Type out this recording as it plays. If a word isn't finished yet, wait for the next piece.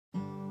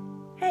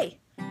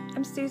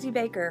I'm Suzie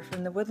Baker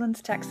from the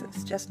Woodlands,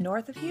 Texas, just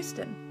north of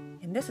Houston,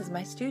 and this is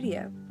my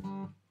studio.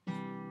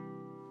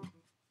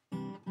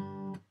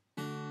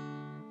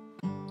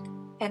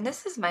 And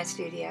this is my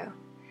studio.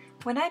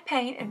 When I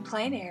paint in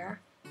plein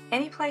air,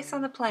 any place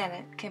on the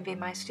planet can be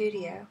my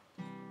studio.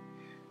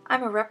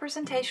 I'm a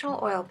representational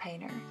oil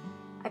painter.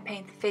 I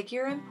paint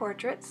figure and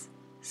portraits,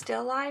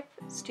 still life,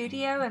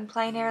 studio, and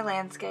plein air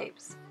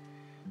landscapes.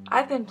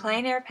 I've been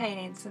plein air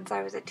painting since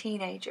I was a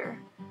teenager,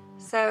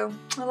 so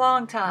a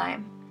long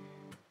time.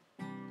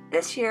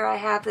 This year I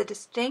have the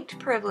distinct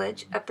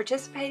privilege of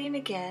participating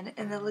again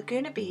in the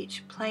Laguna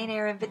Beach Plein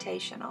Air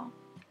Invitational.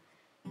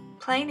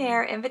 Plein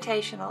Air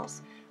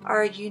Invitationals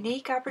are a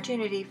unique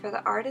opportunity for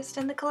the artist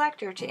and the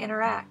collector to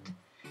interact.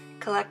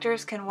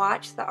 Collectors can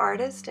watch the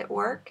artist at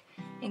work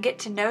and get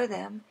to know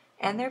them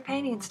and their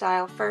painting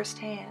style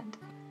firsthand.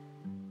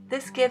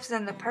 This gives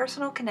them the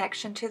personal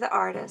connection to the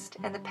artist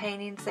and the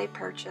paintings they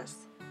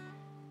purchase.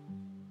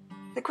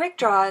 The quick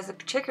draw is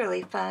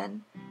particularly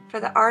fun for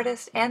the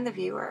artist and the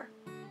viewer.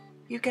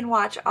 You can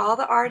watch all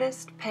the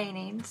artist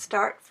paintings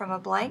start from a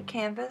blank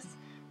canvas,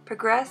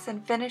 progress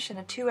and finish in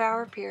a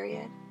 2-hour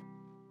period.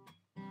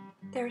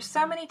 There are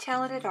so many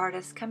talented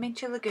artists coming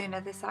to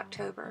Laguna this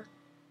October.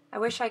 I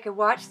wish I could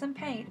watch them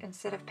paint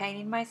instead of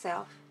painting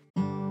myself.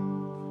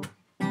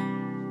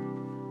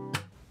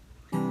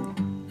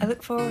 I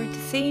look forward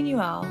to seeing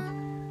you all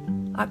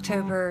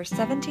October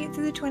 17th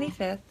through the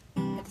 25th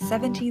at the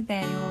 17th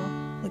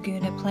Annual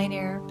Laguna Plein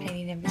Air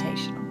Painting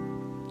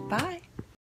Invitational. Bye!